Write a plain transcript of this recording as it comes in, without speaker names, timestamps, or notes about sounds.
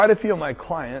Quite a few of my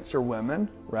clients are women,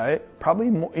 right?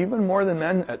 Probably even more than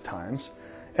men at times.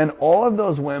 And all of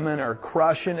those women are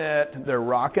crushing it. They're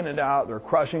rocking it out. They're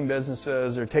crushing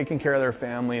businesses. They're taking care of their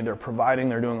family. They're providing.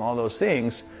 They're doing all those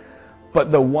things.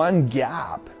 But the one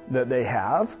gap that they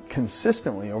have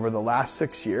consistently over the last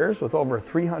 6 years with over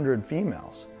 300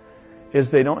 females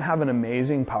is they don't have an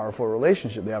amazing, powerful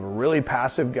relationship. They have a really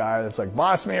passive guy that's like,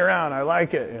 boss me around. I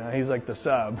like it. You know, he's like the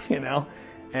sub, you know.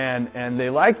 And they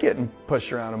like getting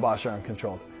pushed around and bossed around and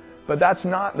controlled. But that's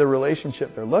not the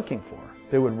relationship they're looking for.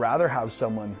 They would rather have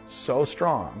someone so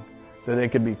strong that they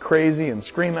could be crazy and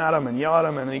scream at them and yell at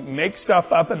them and they make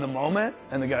stuff up in the moment.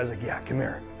 And the guy's like, yeah, come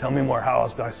here. Tell me more. How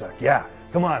else do I suck? Yeah,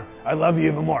 come on. I love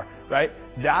you even more, right?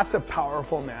 That's a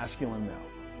powerful masculine male.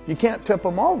 You can't tip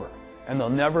them over and they'll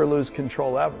never lose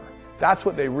control ever. That's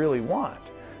what they really want.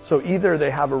 So either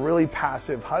they have a really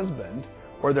passive husband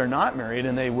or they're not married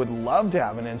and they would love to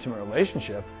have an intimate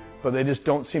relationship, but they just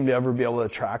don't seem to ever be able to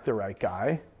attract the right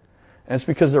guy. And it's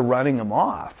because they're running them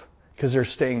off because they're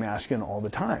staying masculine all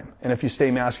the time. And if you stay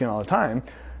masculine all the time,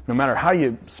 no matter how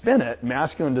you spin it,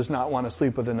 masculine does not want to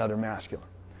sleep with another masculine.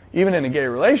 Even in a gay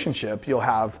relationship, you'll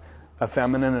have a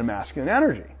feminine and masculine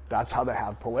energy. That's how they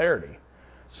have polarity.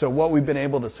 So what we've been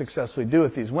able to successfully do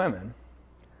with these women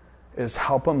is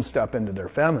help them step into their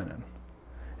feminine.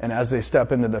 And as they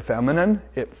step into the feminine,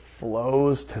 it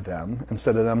flows to them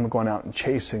instead of them going out and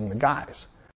chasing the guys.